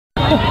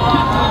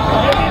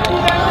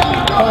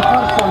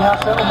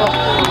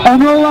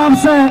Omlouvám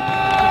se,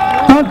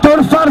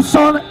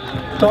 Torfason.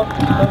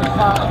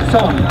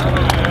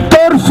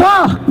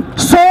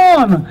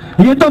 Torfason!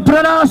 Je to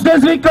pro nás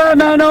nezvyklé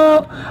jméno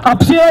a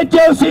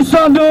přiletěl z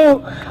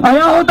Islandu a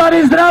já ho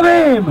tady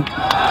zdravím!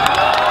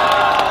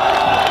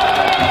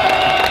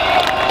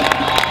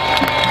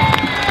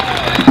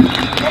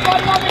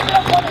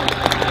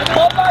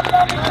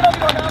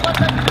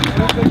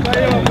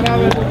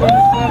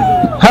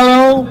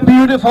 Hello,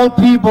 beautiful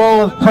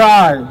people of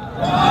Prague.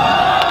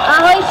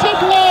 Ahoj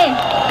všichni!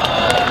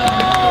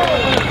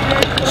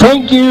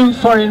 Thank you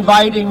for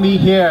inviting me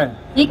here.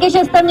 Díky, že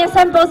jste mě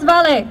sem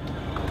pozvali.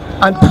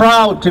 I'm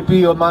proud to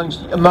be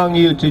among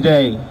you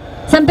today.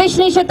 Jsem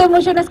pyšný, že tu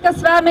můžu dneska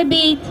s vámi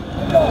být.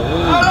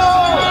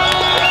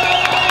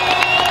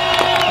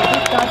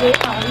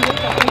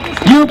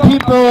 You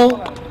people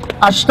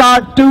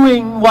start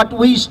doing what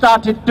we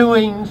started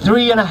doing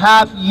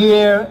 3.5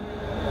 years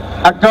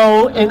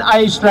ago in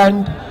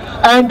Iceland,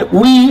 and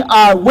we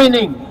are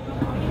winning.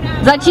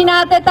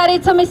 Začínáte tady,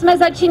 co my jsme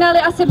začínali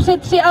asi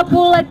před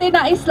 3,5 lety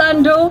na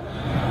Islandu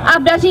a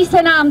daří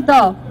se nám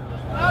to.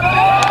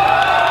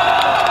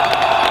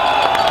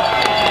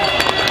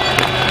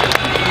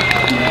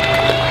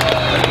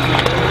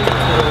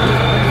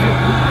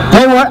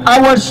 I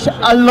was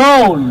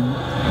alone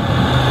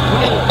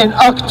in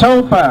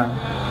October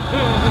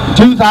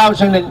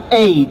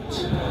 2008.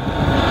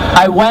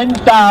 I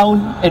went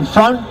down in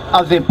front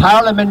of the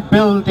parliament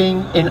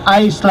building in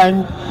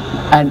Iceland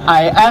and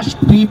I asked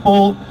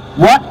people,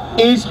 what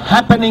is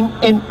happening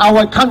in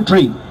our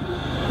country?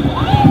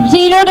 V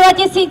říjnu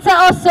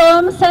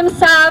 2008 jsem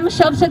sám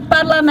šel před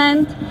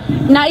parlament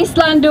na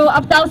Islandu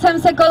a ptal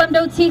jsem se kolem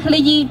jdoucích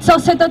lidí, co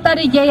se to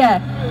tady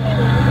děje.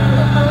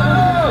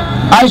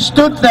 I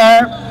stood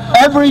there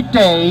every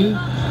day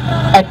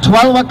at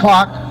 12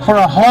 o'clock for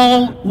a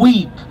whole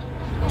week.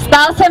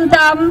 Stál jsem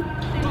tam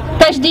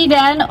každý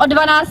den od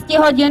 12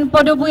 hodin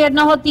po dobu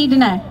jednoho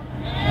týdne.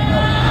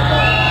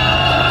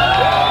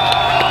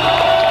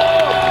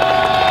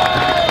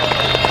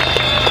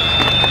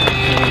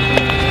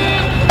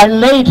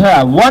 And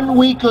later, 1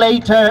 week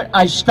later,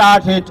 I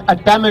started a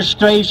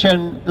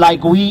demonstration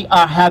like we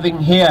are having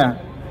here.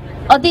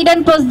 O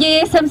týden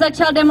později jsem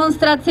začal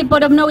demonstraci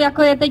podobnou,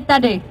 jako je teď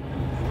tady.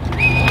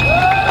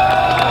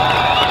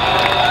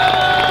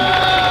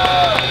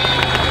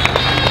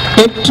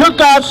 It took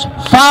us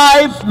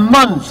 5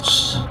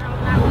 months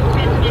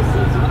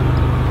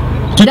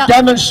to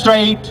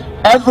demonstrate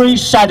every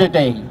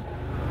Saturday.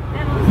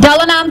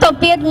 Dalo nám to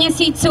 5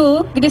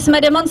 měsíců, kdy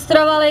jsme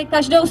demonstrovali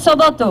každou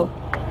sobotu.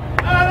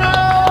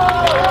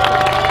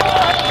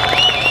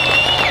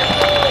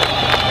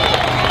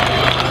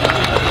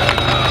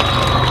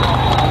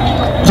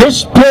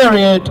 This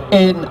period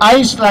in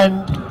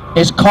Iceland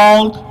is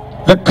called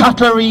the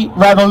Cattering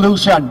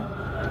revolution.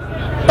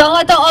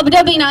 Tohleto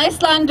období na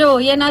Islandu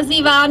je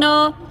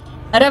nazýváno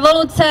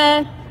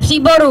revoluce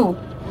příborů.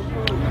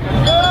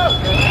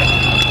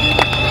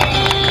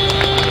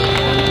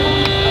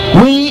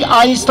 We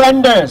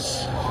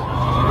Icelanders,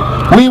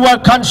 we were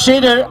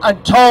considered and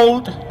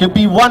told to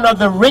be one of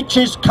the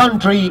richest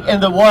country in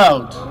the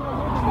world.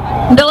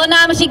 Bylo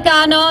nám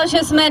říkáno,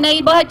 že jsme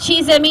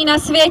nejbohatší zemí na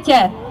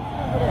světě.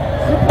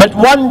 But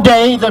one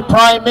day the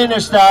Prime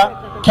Minister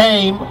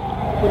came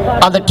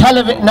on the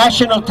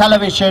national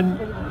television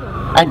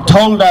and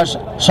told us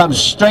some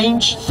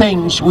strange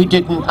things we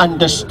didn't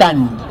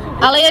understand.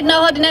 Ale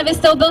jednoho dne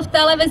vystoupil v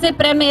televizi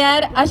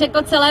premiér a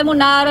řekl celému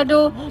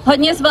národu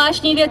hodně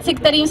zvláštní věci,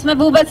 kterým jsme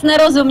vůbec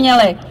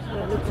nerozuměli.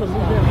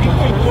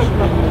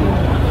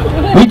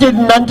 We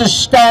didn't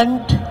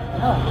understand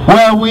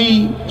where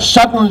we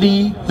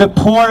suddenly the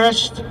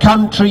poorest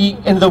country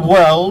in the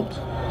world,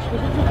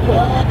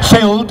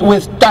 filled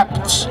with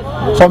debts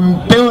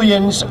from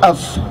billions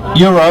of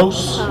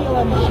euros.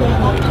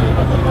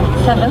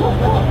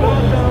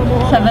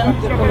 7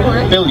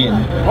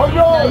 billion. No,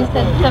 you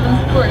said 7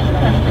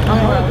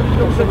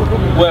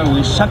 Where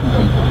we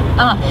suddenly.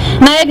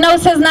 Najednou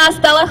se z nás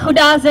stala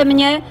chudá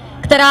země,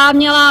 která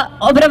měla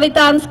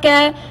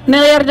obrovitánské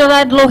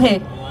miliardové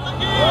dluhy.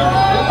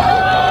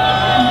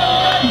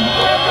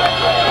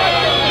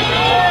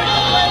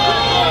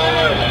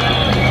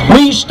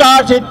 We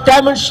started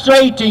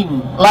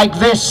demonstrating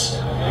like this.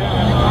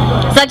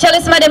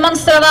 Začali jsme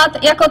demonstrovat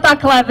jako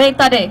takhle, vy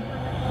tady.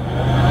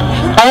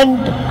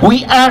 And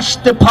we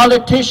asked the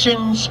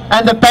politicians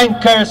and the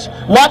bankers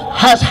what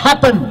has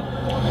happened.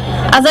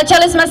 A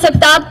začali jsme se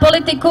ptát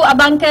politiků a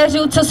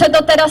bankéřů, co se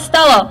to teda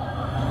stalo.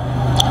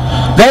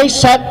 They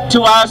said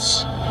to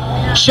us,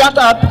 shut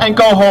up and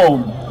go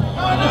home.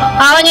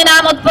 A oni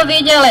nám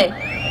odpověděli,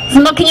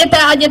 zmlkněte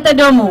a jděte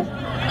domů.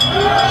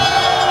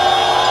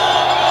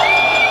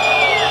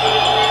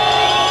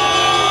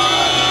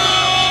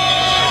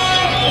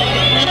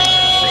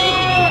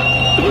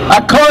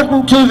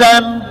 According to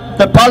them,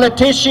 the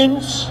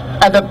politicians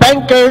and the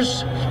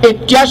bankers,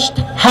 it just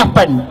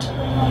happened.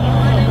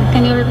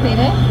 Can you repeat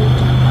it?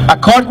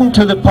 According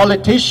to the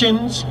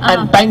politicians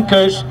and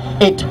bankers,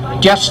 it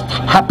just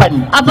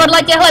happened. A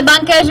podle těchto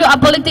bankéřů a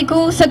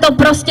politiků se to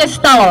prostě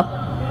stalo.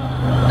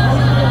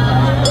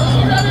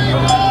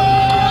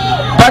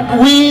 But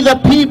we the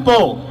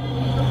people,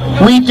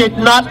 we did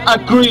not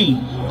agree.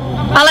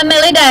 Ale my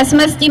lidé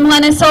jsme s tímhle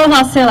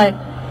nesouhlasili.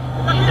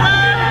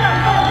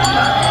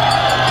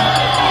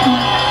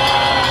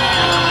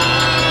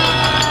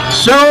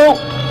 So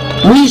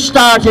we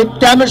started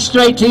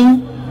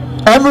demonstrating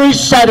every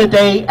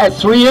Saturday at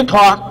 3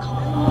 o'clock,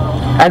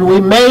 and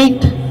we made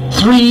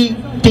 3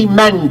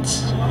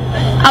 demands.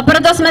 A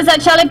proto jsme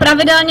začali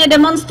pravidelně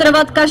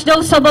demonstrovat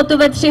každou sobotu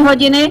ve 3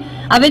 hodiny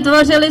a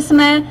vytvořili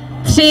jsme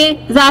 3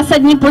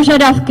 zásadní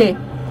požadavky.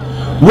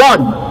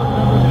 1.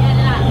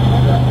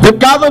 The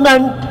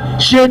government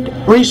should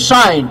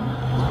resign.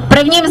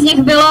 Prvním z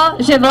nich bylo,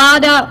 že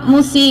vláda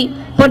musí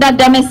podat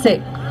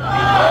demisi.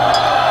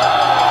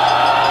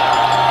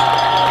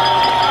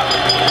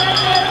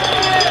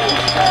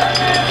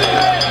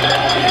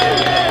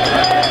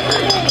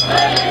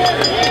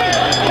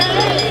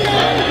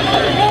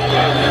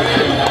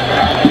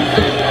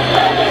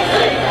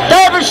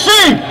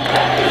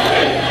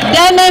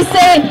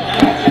 Demisi!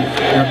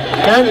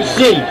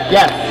 Demisi,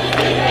 yes.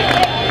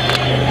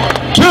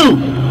 2.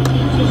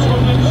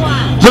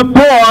 The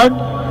board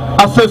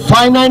of the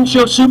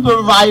Financial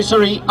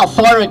Supervisory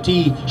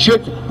Authority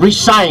should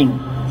resign.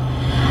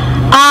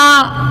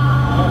 A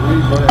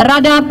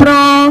rada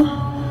pro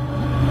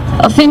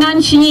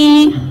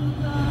finanční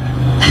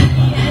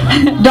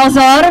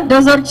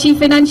dozorčí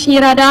finanční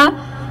rada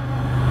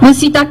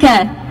musí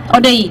také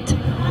odejít.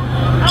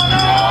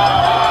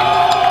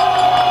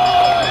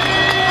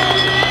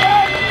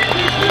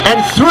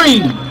 And 3,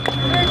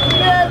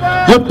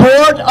 the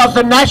board of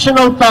the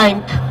National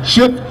Bank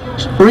should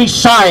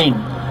resign.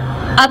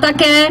 A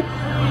také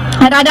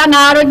rada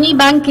Národní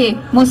banky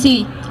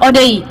musí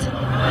odejít.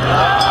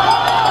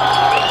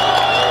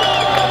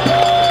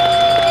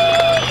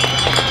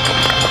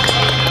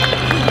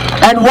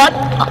 And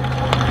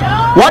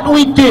what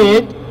we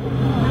did,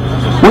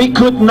 we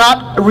could not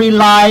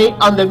rely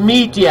on the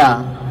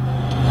media.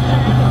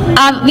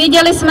 A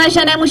věděli jsme,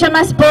 že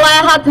nemůžeme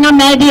spoléhat na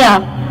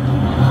média.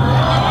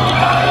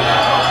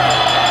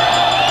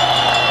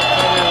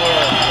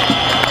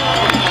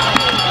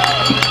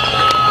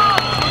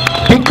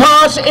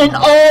 Because in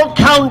all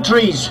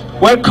countries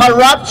where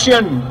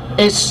corruption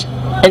is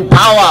in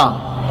power,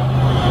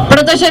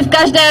 protože v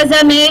každé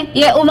zemi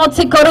je u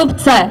moci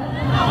korupce.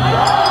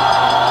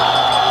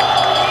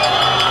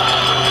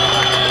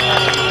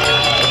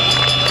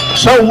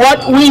 So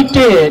what we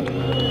did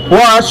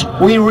was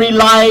we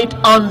relied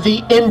on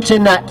the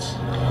internet.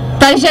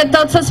 Takže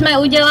to, co jsme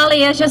udělali,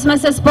 je, že jsme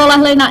se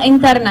spolehli na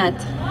internet.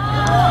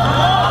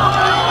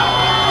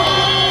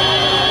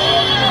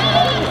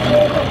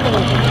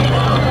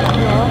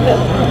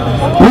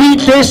 We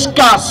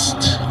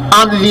discussed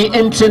on the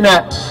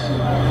internet.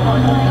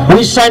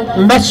 We sent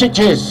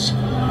messages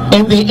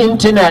in the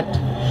internet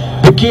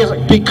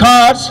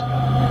because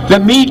the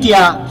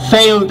media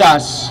failed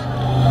us.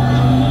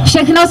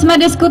 Všechno jsme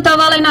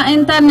diskutovali na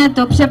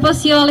internetu,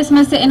 přeposílali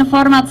jsme si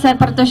informace,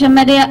 protože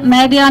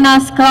média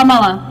nás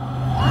zklamala.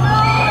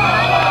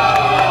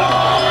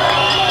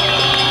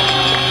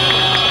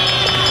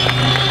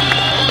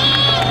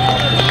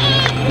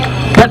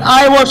 But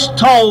I was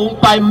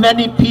told by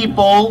many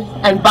people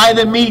and by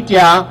the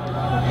media,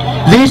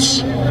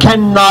 this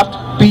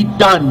cannot be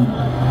done.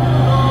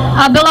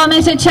 A bylo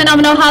mi řečeno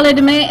mnoha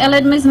lidmi i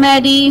lidmi z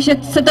médií, že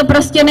se to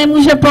prostě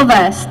nemůže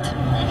povést.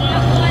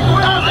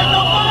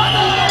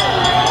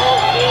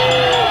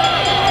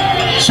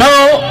 So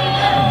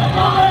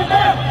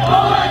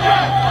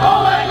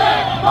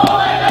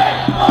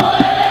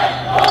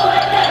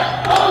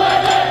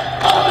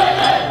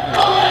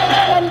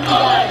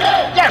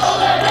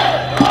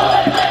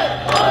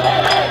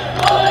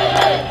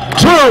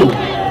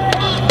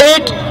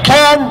it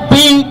can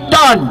be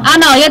done.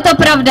 Ano, je to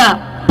pravda.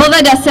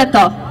 Povede se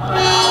to.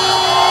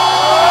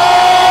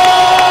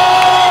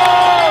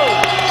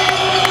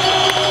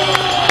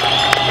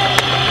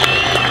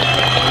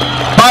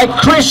 By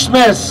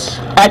Christmas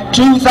at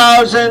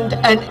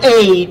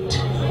 2008,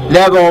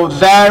 there were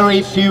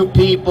very few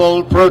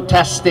people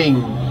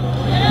protesting.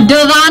 Do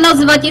Vánoc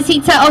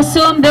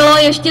 2008 bylo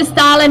ještě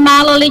stále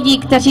málo lidí,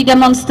 kteří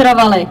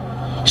demonstrovali.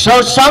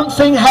 So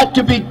something had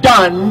to be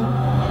done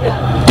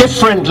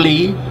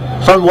differently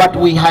from what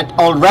we had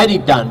already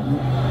done.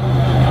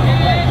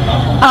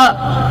 A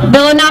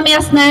bylo nám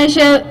jasné,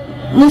 že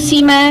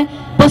musíme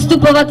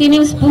postupovat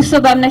jiným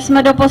způsobem, než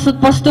jsme doposud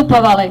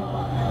postupovali.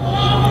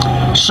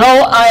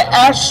 So I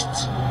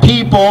asked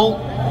people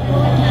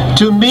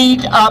to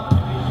meet up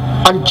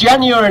on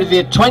January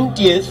the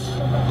 20th.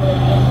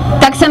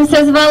 Tak jsem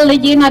sezval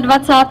lidi na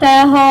 20.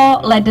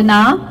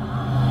 ledna,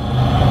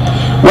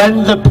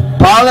 when the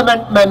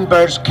parliament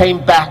members came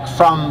back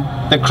from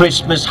the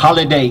Christmas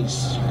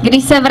holidays.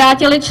 když se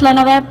vrátili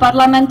členové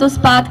parlamentu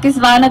zpátky z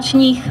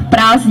vánočních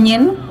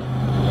prázdnin.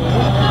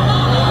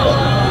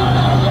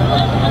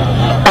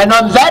 And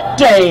on that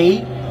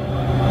day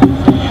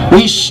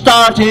We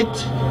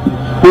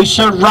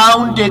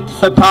surrounded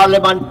the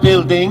parliament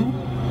building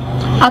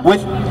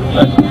with...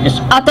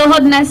 A toho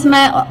dne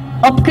jsme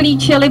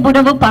obklíčili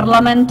budovu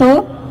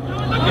parlamentu.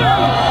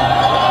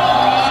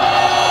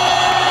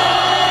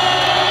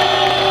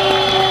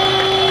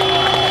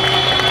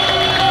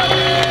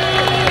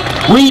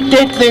 We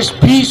did this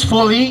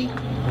peacefully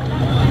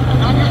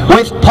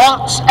with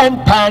pots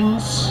and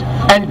pans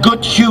and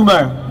good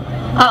humor.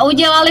 A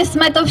udělali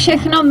jsme to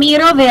všechno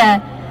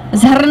mírově,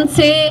 s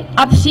hrnci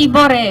a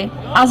příbory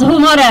a s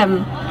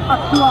humorem.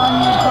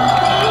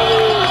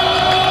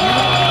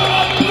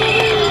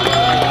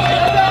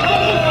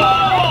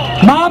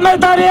 Máme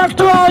tady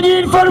aktuální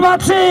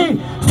informaci.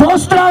 V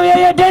Ostravě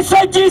je 10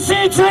 000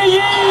 lidí.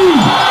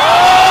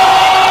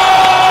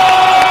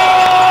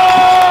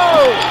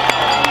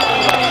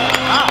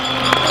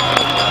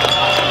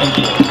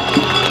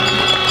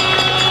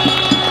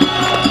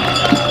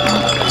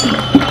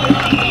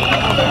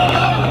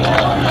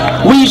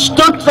 We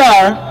stood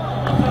there,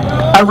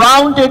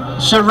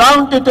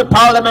 surrounded the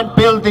parliament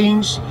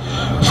buildings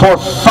for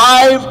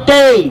 5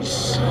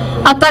 days.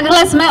 A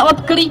takhle jsme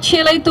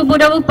obklíčili tu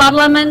budovu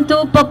parlamentu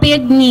po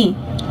 5 dní.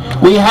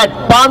 We had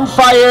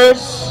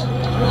bonfires,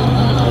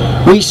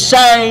 we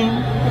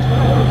sang,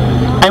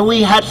 and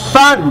we had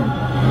fun.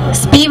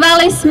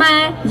 Zpívali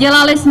jsme,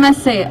 dělali jsme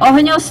si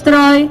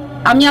ohňostroj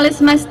a měli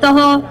jsme z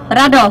toho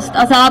radost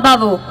a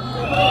zábavu.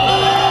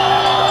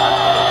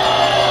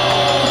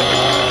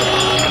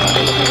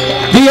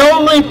 The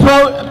only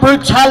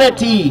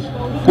brutality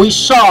we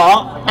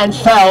saw and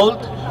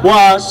felt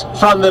was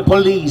from the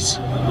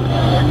police.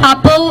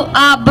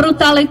 A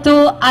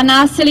brutalitu a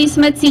násilí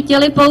jsme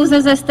cítili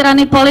pouze ze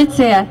strany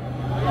policie.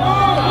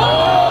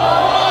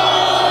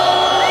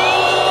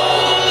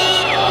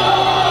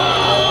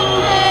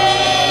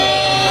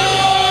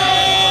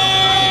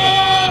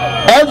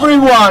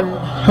 Everyone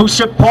who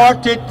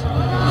supported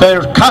the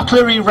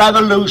cutlery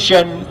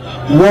revolution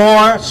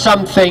wore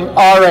something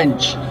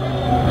orange.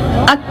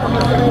 A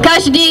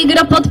každý,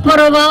 kdo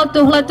podporoval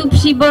tuhletu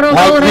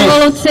příborovou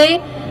revoluci,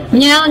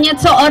 měl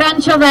něco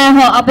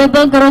oranžového, aby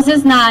byl k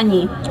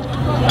rozeznání.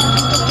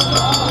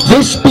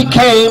 This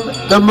became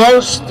the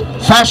most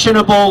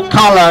fashionable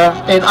color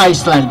in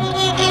Iceland.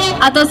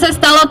 A to se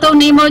stalo tou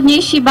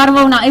nejmodnější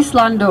barvou na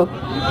Islandu.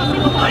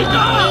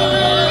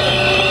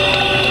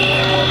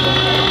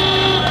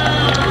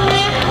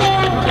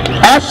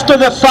 After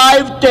the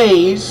 5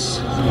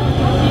 days,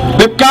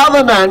 the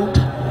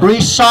government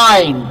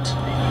resigned.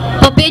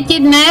 Po 5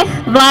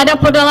 dnech vláda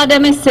podala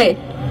demisi.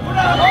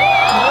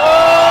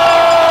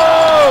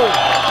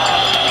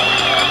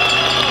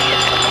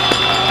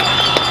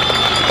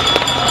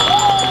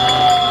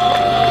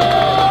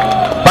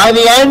 By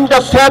the end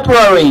of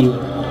February,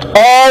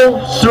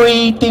 all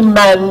 3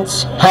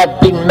 demands had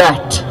been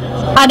met.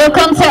 A do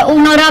konce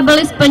února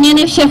byly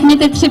splněny všechny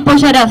ty 3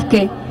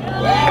 požadavky.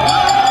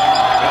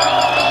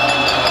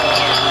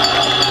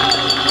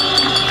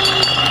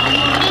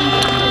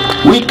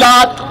 We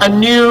got a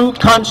new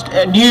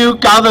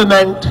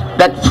government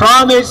that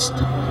promised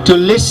to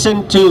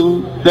listen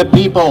to the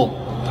people.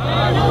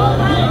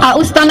 A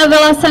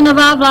ustanovila se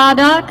nová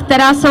vláda,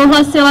 která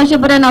souhlasila, že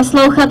bude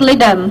naslouchat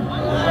lidem.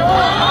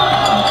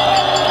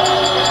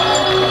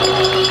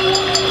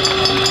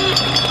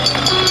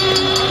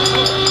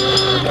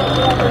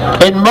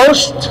 In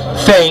most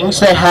things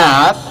they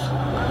have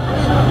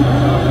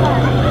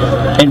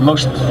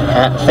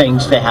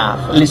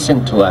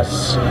listened to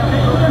us.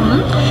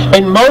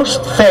 In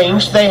most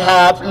things they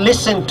have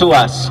listened to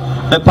us,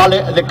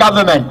 the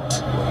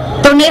government.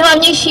 To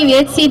nejhlavnější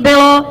věcí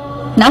bylo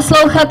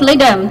naslouchat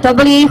lidem, to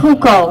byl jejich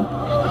úkol.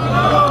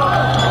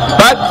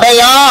 But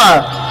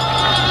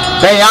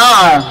they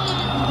are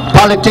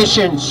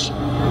politicians.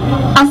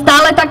 A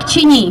stále tak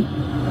činí.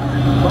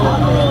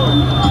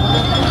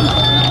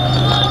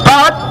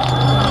 But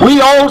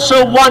we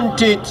also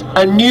wanted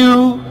a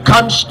new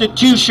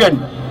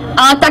constitution.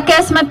 Ale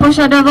také jsme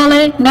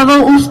požadovali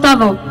novou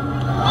ústavu.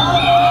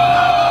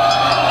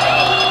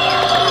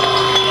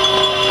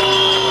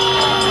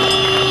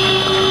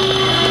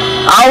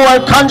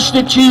 Our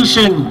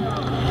constitution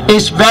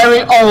is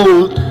very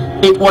old.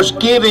 It was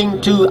given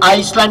to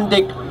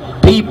Icelandic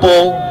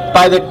people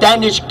by the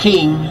Danish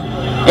king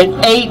in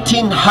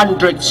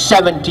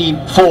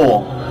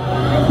 1874.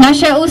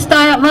 Naše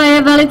ústava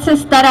je velice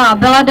stará,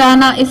 byla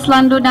dána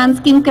Islandu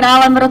dánským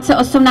králem v roce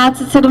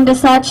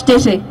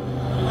 1874.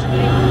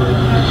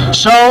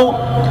 So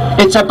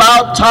it's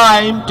about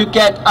time to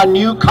get a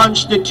new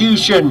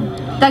constitution.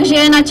 Takže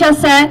je na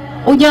čase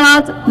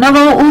udělat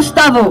novou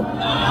ústavu.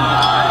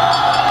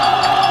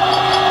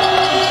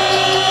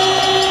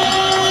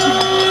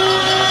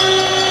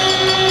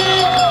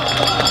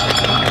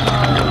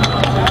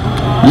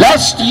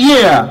 Last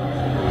year,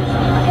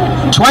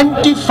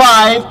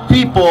 25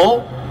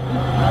 people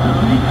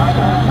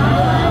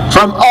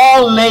from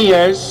all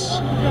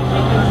layers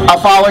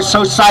of our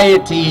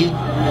society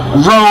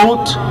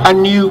wrote a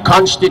new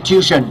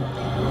constitution.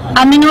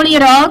 A minulý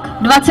rok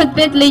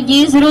 25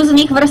 lidí z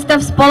různých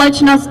vrstev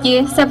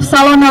společnosti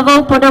sepsalo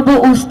novou podobu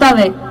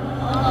ústavy.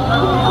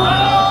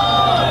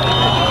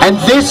 And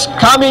this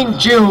coming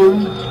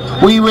June,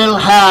 we will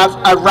have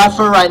a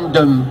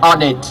referendum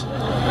on it.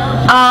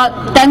 A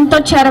tento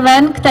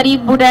červen,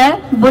 který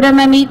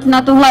budeme mít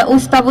na tuhle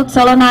ústavu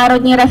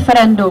celonárodní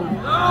referendum.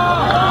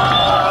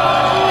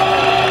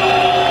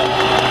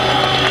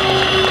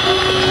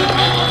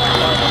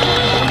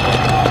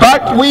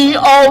 But we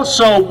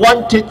also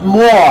wanted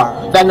more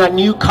than a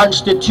new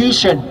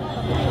constitution.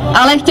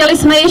 Ale chtěli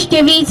jsme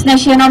ještě víc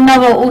než jenom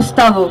novou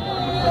ústavu.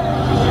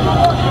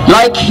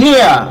 Like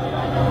here,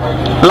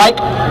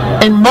 like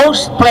in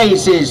most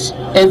places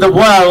in the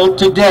world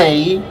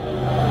today,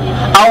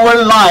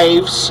 our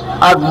lives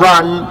are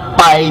run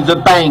by the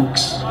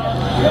banks.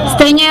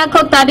 Stejně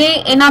jako tady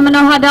i na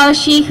mnoha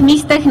dalších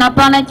místech na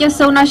planetě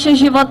jsou naše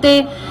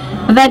životy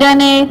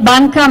vedeny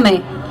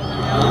bankami.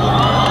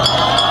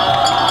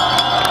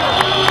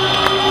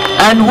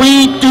 And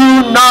we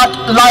do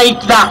not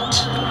like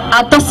that.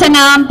 A to se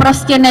nám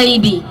prostě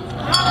nelíbí.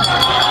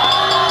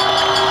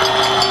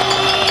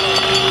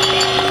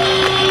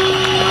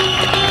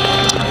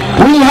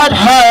 We had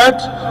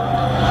heard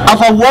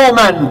of a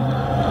woman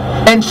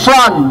in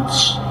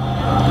France.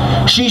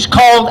 She's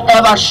called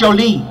Eva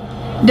Joly.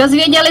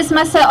 Dozvěděli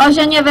jsme se o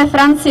ženě ve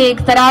Francii,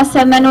 která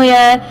se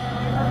jmenuje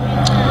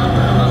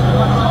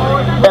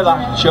Eva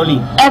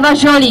Joly. Eva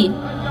Joly.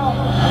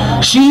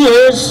 She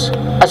is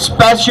a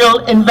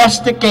special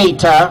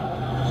investigator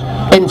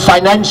in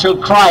financial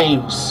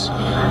crimes.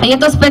 Je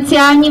to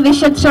speciální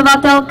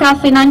vyšetřovatelka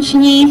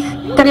finančních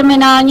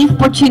kriminálních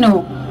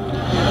počinů.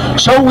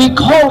 So we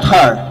called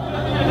her.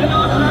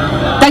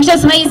 Takže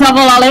jsme ji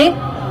zavolali.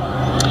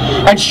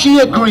 And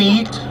she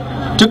agreed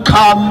to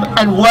come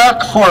and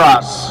work for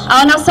us.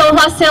 A ona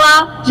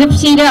souhlasila, že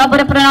přijde a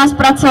bude pro nás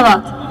pracovat.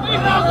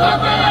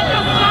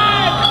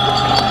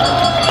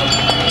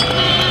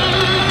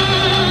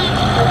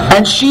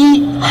 And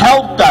she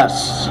helped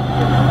us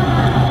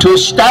to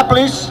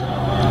establish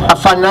a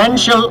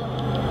financial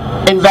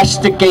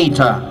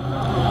investigator.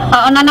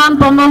 A ona nám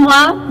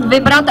pomohla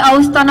vybrat a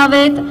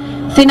ustanovit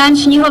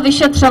finančního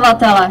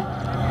vyšetřovatele.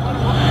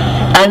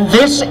 And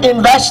this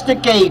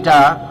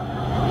investigator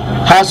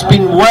has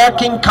been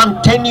working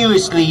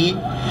continuously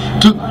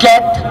to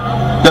get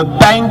the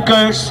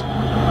bankers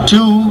to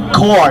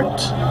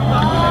court.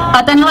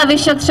 A tenhle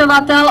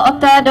vyšetřovatel od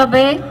té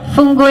doby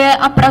funguje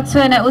a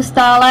pracuje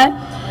neustále,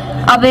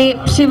 aby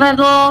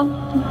přivedl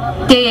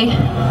ty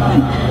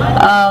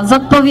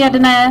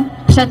zodpovědné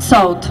před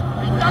soud.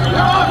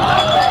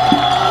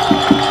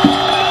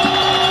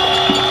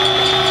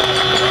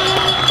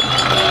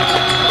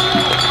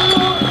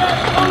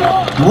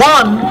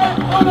 One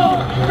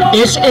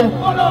is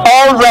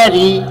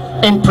already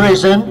in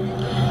prison.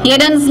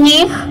 Jeden z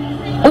nich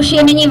už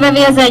je nyní ve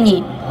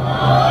vězení.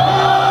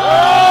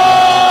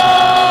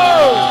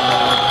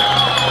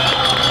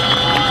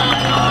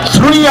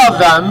 Three of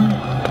them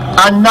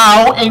are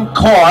now in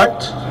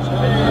court.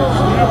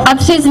 A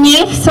 3 z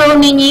nich jsou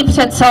nyní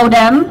před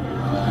soudem.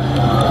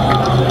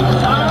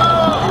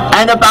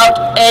 And about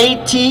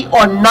 80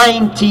 or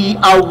 90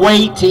 are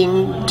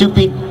waiting to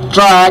be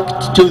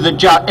dragged to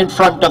the in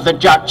front of the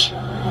judge.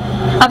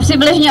 A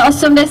přibližně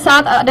 80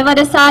 a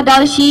 90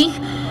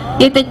 dalších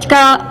je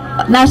teďka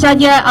na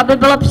řadě, aby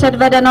bylo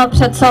předvedeno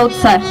před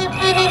soudce.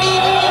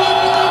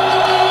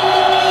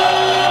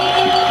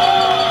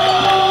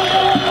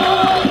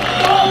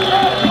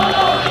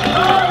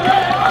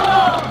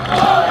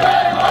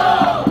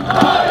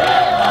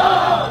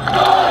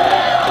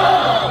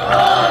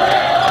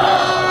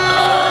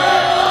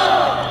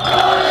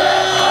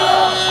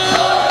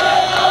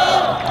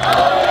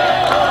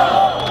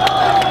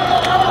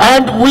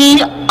 And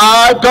we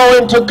are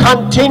going to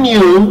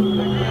continue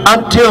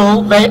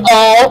until they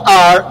all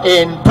are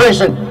in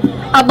prison.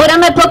 A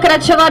budeme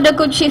pokračovat,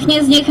 dokud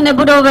všichni z nich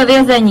nebudou ve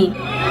vězení.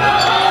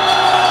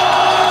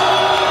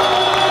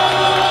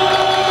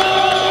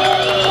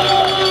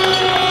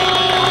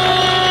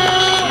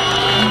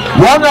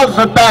 One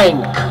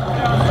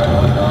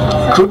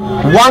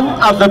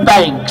of the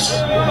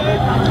banks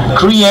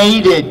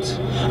created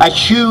a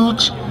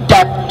huge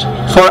debt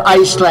for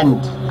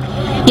Iceland.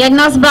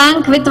 Jedna z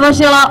bank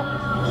vytvořila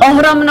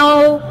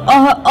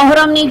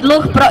ohromný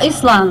dluh pro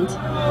Island.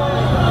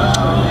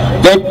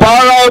 They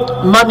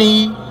borrowed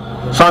money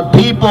from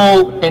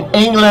people in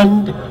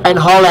England and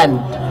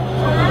Holland.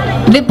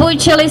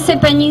 Vypůjčili si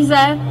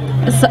peníze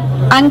z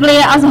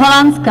Anglie a z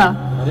Holandska.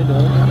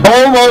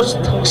 Almost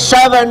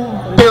 7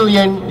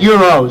 billion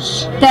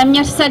euros.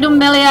 Téměř 7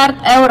 miliard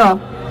euro.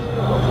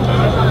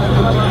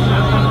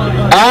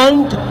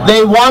 And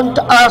they want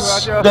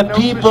us, the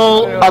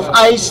people of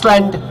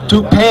Iceland,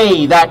 to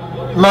pay that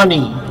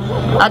money.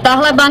 A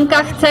tahle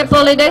banka chce po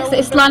lidech z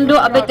Islandu,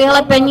 aby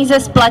tyhle peníze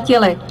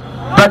splatili.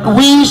 But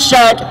we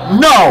said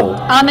no.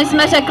 A my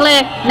jsme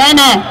řekli,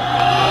 ne.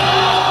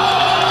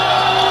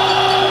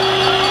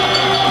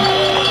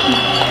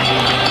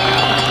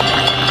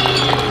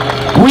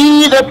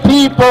 We, the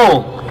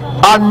people,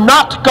 are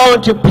not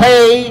going to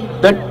pay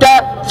the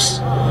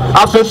debts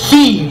of the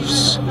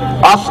thieves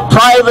of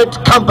private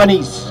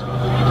companies.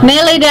 My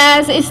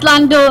lidé z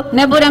Islandu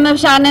nebudeme v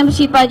žádném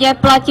případě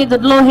platit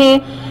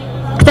dluhy,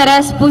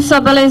 které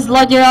způsobili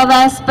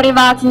zlodějové z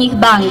privátních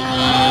bank.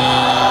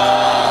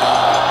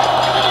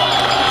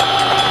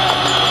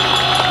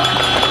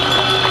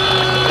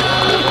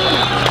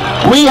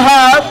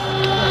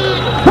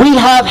 We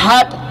have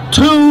had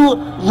 2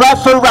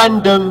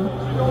 referendum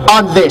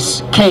on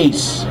this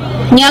case.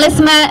 Měli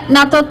jsme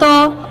na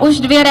toto už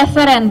 2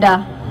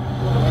 referenda.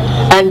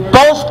 And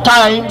both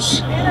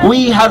times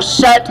we have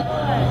said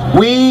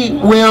we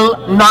will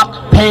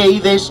not pay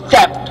this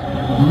debt.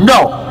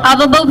 No. A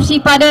v obou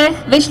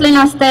případech vyšli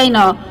na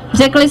stejno.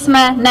 Řekli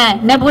jsme, ne,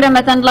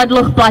 nebudeme tenhle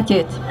dluh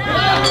platit.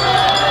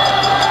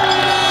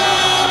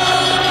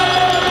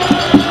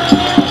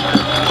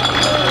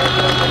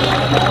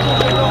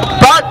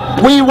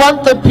 But we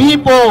want the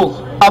people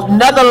of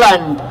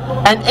Netherlands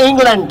and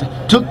England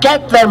to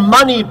get their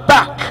money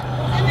back.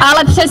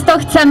 Ale přesto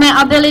chceme,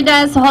 aby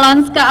lidé z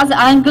Holandska a z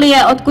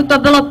Anglie, odkud to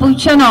bylo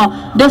půjčeno,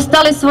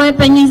 dostali svoje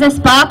peníze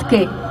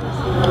zpátky.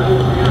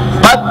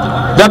 But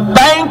the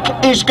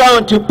bank is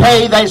going to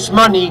pay this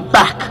money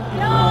back.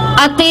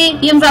 A ty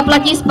jim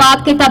zaplatí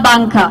zpátky ta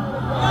banka.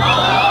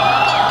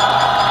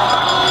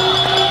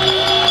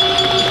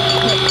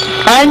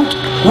 And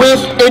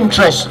with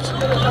interest.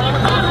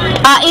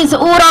 A i z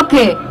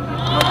úroky.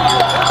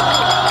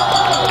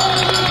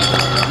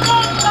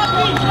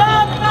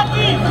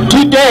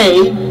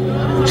 Today,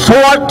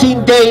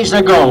 14 days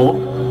ago,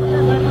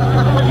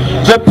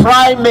 the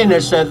Prime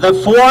Minister, the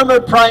former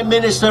Prime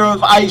Minister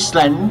of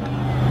Iceland,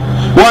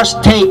 was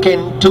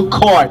taken to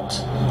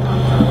court.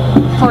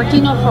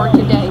 14 or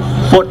 40 days?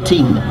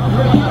 14.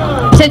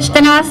 Před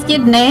 14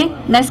 dny,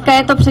 dneska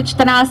je to před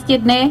 14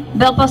 dny,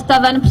 byl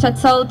postaven před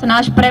soud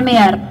náš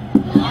premiér.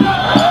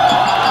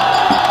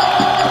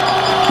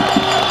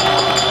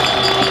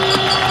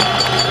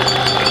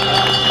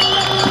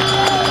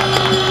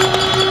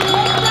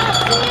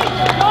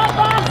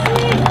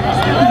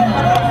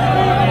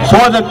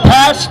 For the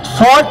past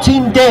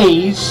 14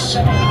 days,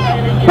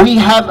 we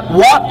have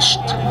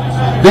watched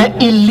the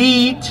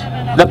elite,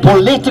 the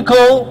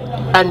political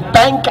and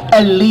bank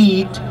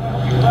elite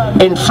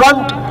in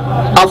front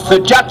of the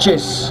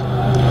judges.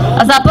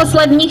 A za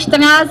posledních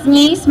 14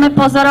 dní jsme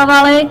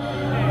pozorovali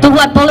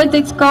tuhle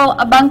politickou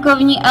a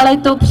bankovní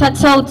elitu před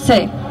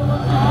soudci.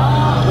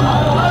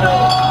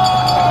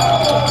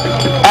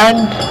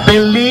 And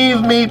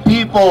believe me,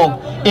 people,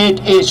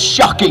 it is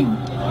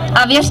shocking.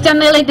 A věřte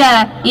mi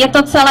lidé, je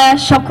to celé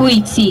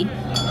šokující.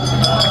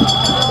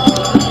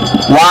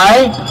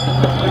 Why?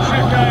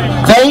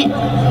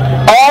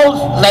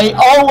 They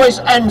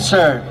always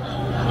answer,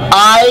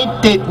 I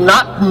did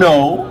not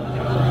know.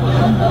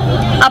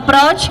 A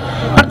proč?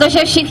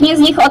 Protože všichni z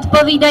nich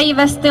odpovídají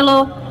ve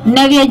stylu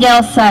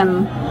nevěděl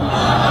jsem.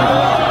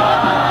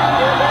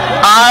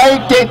 I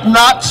did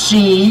not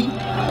see.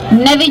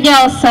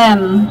 Neviděl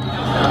jsem.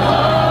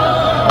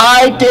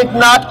 I did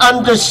not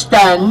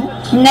understand.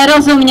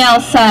 Nerozuměl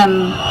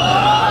jsem.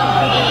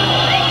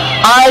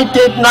 I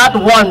did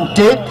not want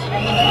it.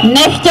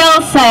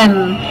 Nechtěl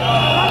jsem.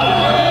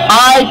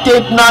 I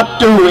did not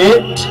do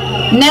it.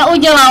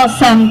 Neudělal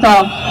jsem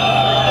to.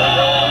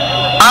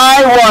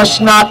 I was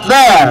not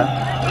there.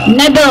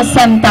 Nebyl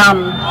jsem tam.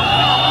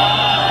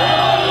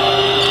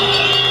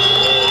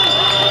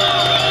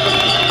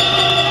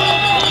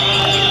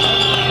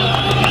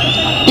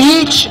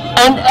 Each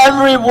and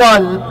every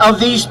one of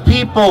these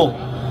people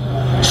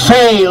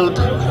failed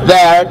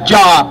their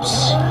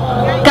jobs.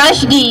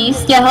 Každý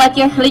z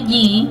těch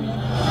lidí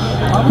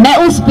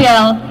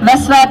neuspěl ve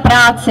své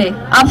práci,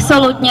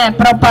 absolutně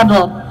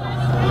propadl.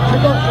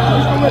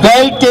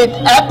 They did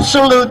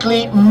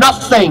absolutely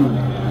nothing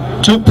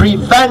to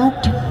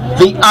prevent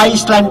the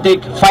Icelandic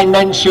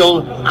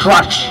financial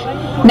crash.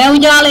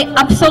 Neudělali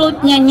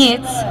absolutně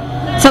nic,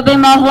 co by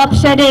mohlo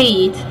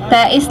předejít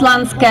té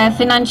islandské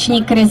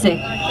finanční krizi.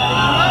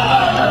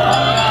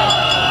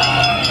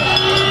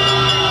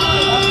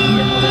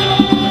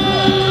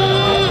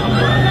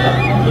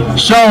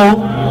 So,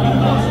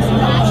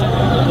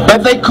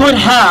 but they could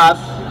have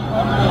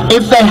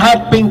if they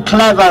had been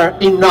clever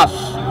enough.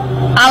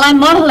 Ale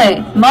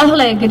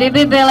mohli,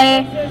 kdyby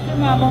byli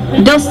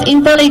dost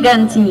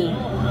inteligentní.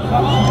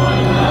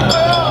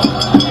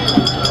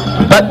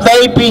 But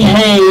they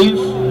behave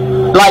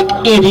like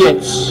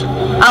idiots.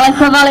 Ale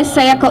chovali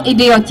se jako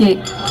idioti.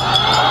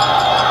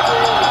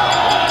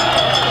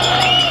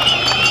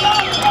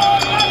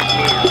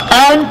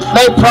 And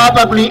they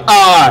probably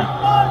are.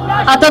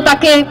 A to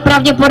taky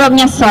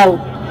pravděpodobně jsou.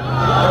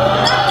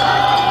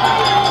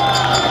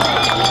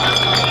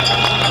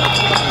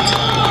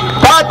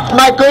 But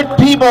my good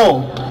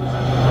people,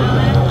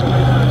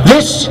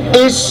 this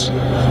is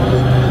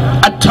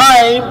a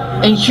time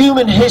in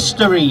human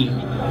history.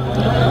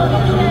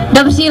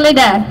 Dobří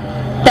lidé,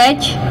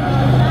 teď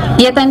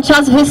je ten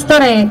čas v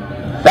historii,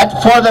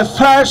 That for the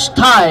first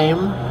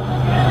time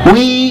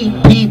we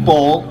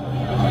people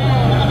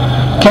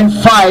can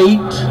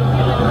fight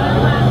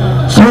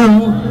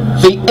through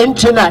the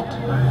internet.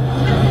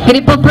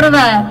 kdy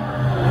poprvé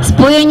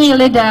spojení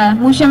lidé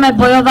můžeme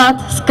bojovat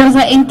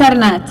skrze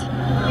internet.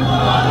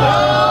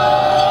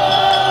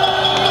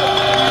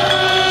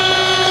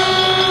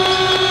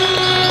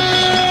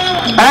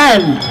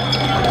 And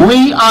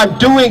we are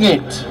doing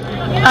it.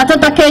 A to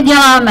také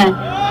děláme.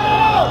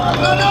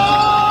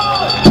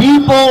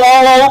 People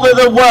all over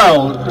the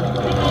world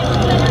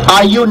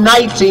are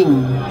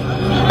uniting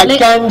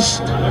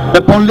against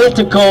the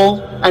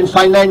political and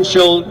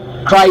financial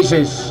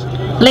crisis.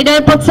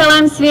 Lidé po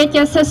celém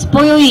světě se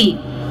spojují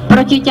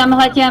proti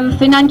těmhletěm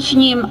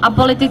finančním a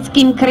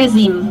politickým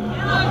krizím.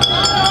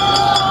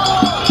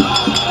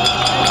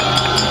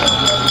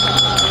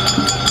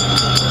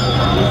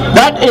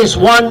 That is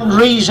one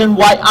reason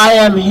why I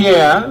am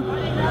here.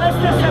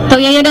 To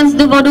je jeden z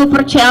důvodů,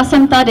 proč já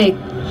jsem tady.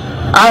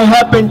 I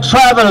have been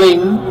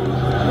traveling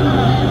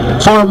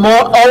for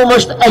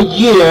almost a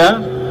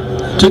year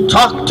to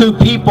talk to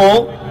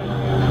people.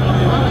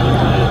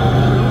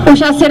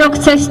 Už asi rok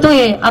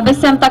cestuji, aby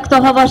jsem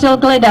takto hovořil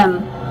k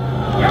lidem.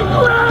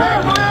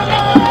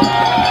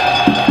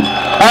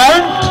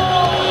 And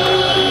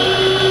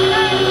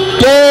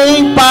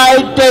day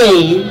by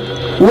day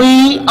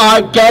we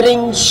are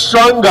getting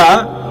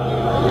stronger.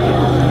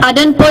 A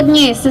den po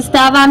dni se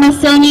stáváme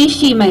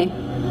silnějšími.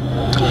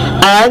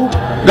 And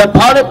the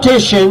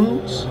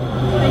politicians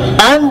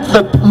and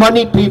the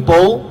money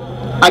people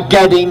are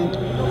getting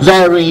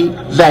very,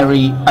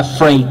 very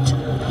afraid.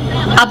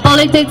 A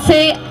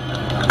politici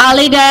a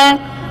lidé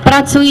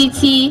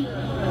pracující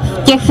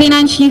v těch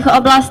finančních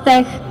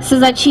oblastech se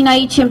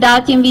začínají čím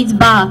dál tím víc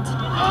bát.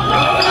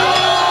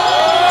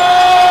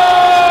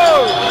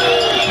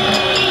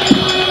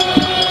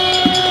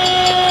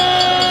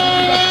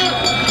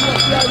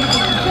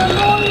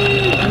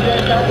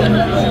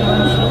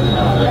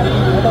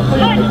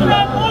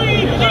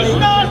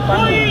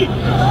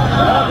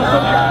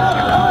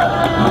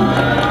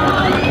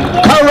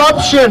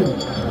 Corruption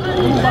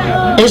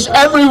is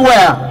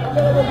everywhere.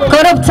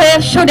 Korupce je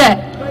všude.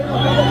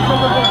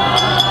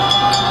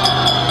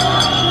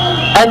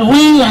 And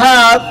we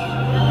have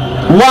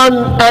one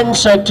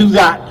answer to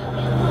that.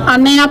 A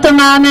my na to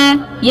máme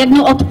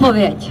jednu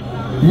odpověď.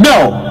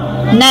 No.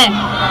 Ne.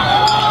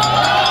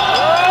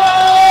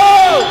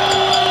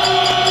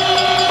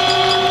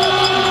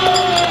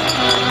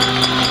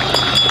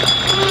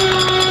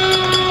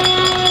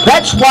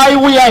 That's why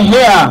we are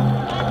here.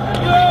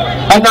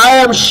 And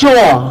I am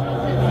sure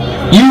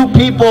you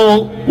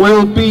people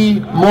will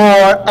be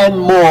more and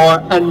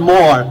more and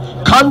more.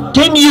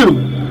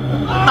 Continue.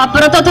 A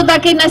proto tu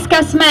taky dneska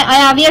jsme a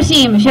já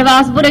věřím, že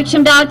vás bude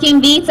čím dál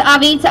tím víc a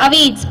víc a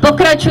víc.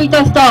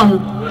 Pokračujte v tom.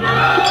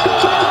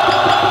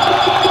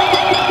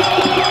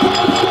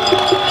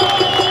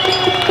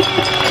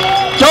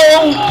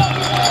 Don't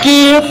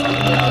give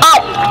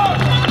up.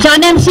 V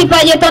žádném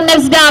případě to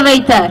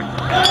nevzdávejte.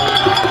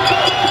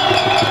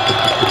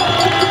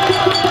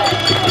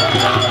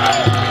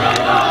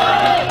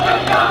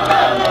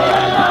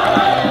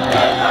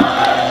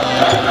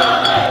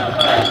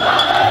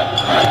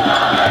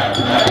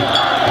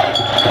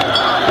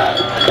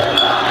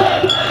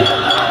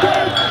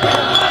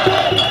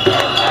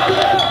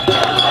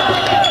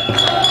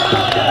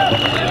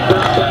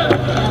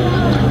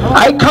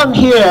 I come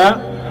here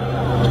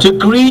to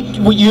greet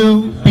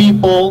you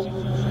people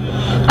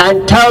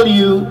and tell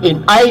you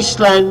in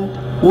Iceland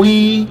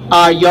we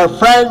are your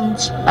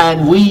friends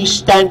and we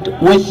stand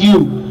with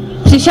you.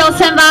 Přišel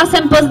jsem vás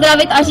sem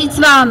pozdravit a říct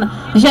vám,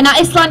 že na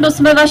Islandu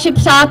jsme vaši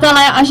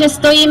přátelé a že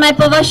stojíme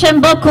po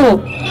vašem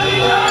boku.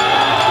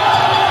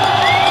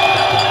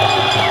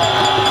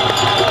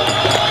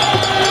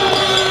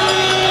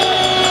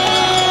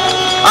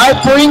 I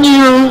bring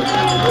you.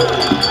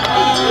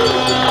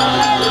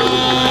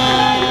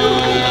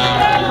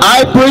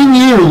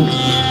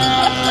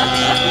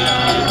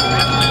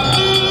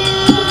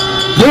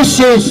 This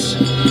is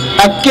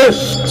a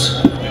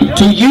gift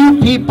to you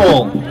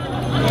people.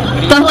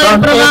 Tohle je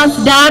pro vás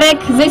dárek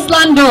z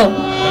Islandu.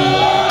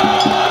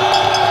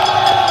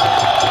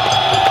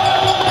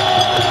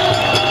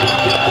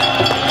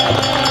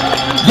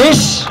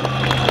 This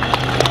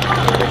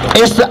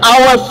is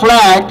our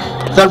flag,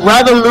 the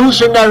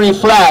revolutionary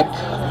flag.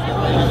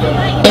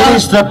 It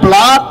is the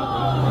blood.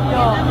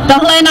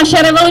 Tohle je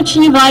naše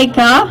revoluční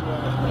vlajka.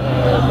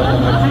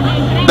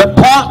 The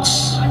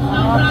pots.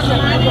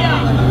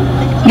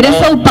 Kde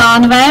jsou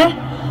pánve.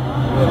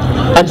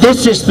 And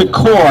this is the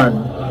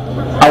corn,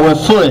 our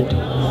food.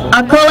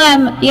 A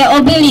kolem je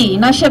obilí,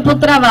 naše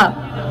potrava.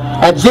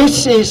 And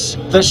this is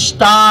the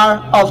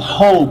star of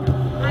hope.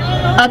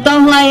 A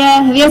tohle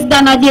je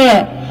hvězda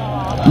naděje.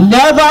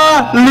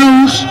 Never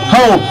lose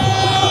hope.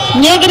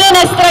 Nikdy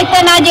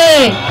nestraťte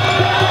naději.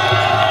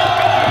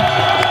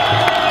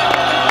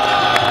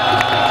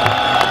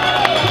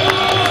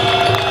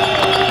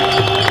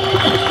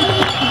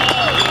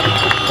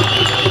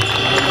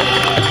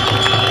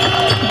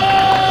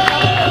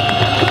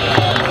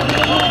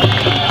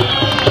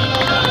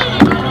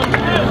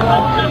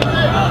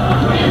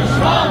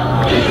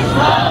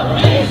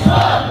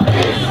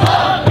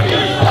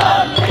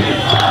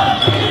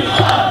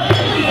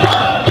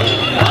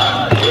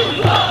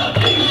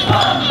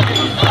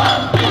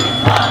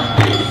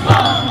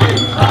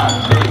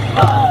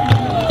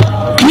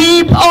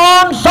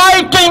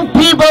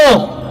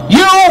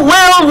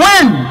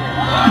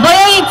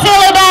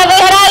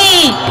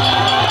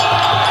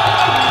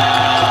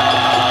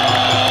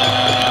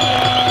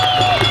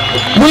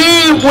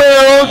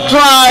 will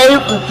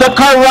drive the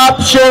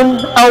corruption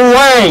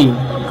away.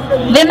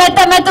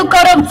 Vymeteme tu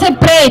korupci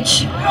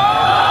pryč.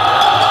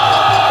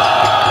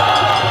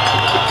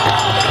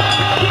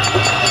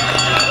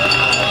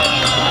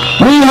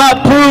 We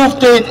have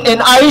proved it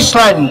in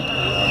Iceland,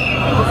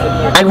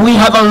 and we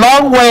have a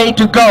long way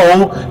to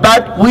go,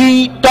 but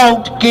we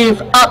don't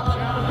give up.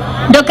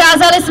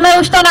 Dokázali jsme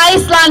už to na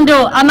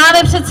Islandu a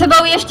máme před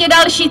sebou ještě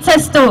další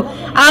cestu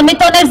a my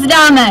to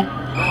nevzdáme.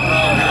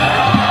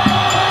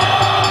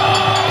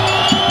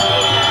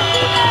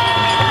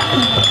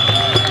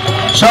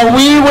 So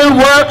we will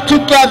work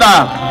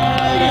together.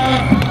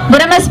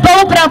 Budeme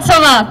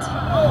spolupracovat.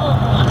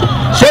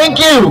 Thank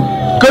you.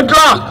 Good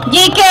luck.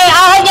 Díky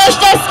a hodně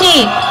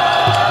štěstí.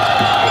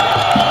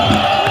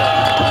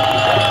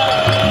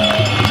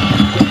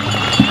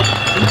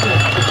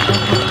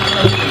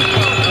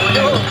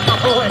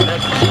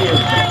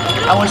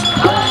 I was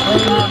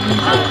playing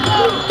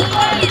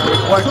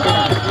music.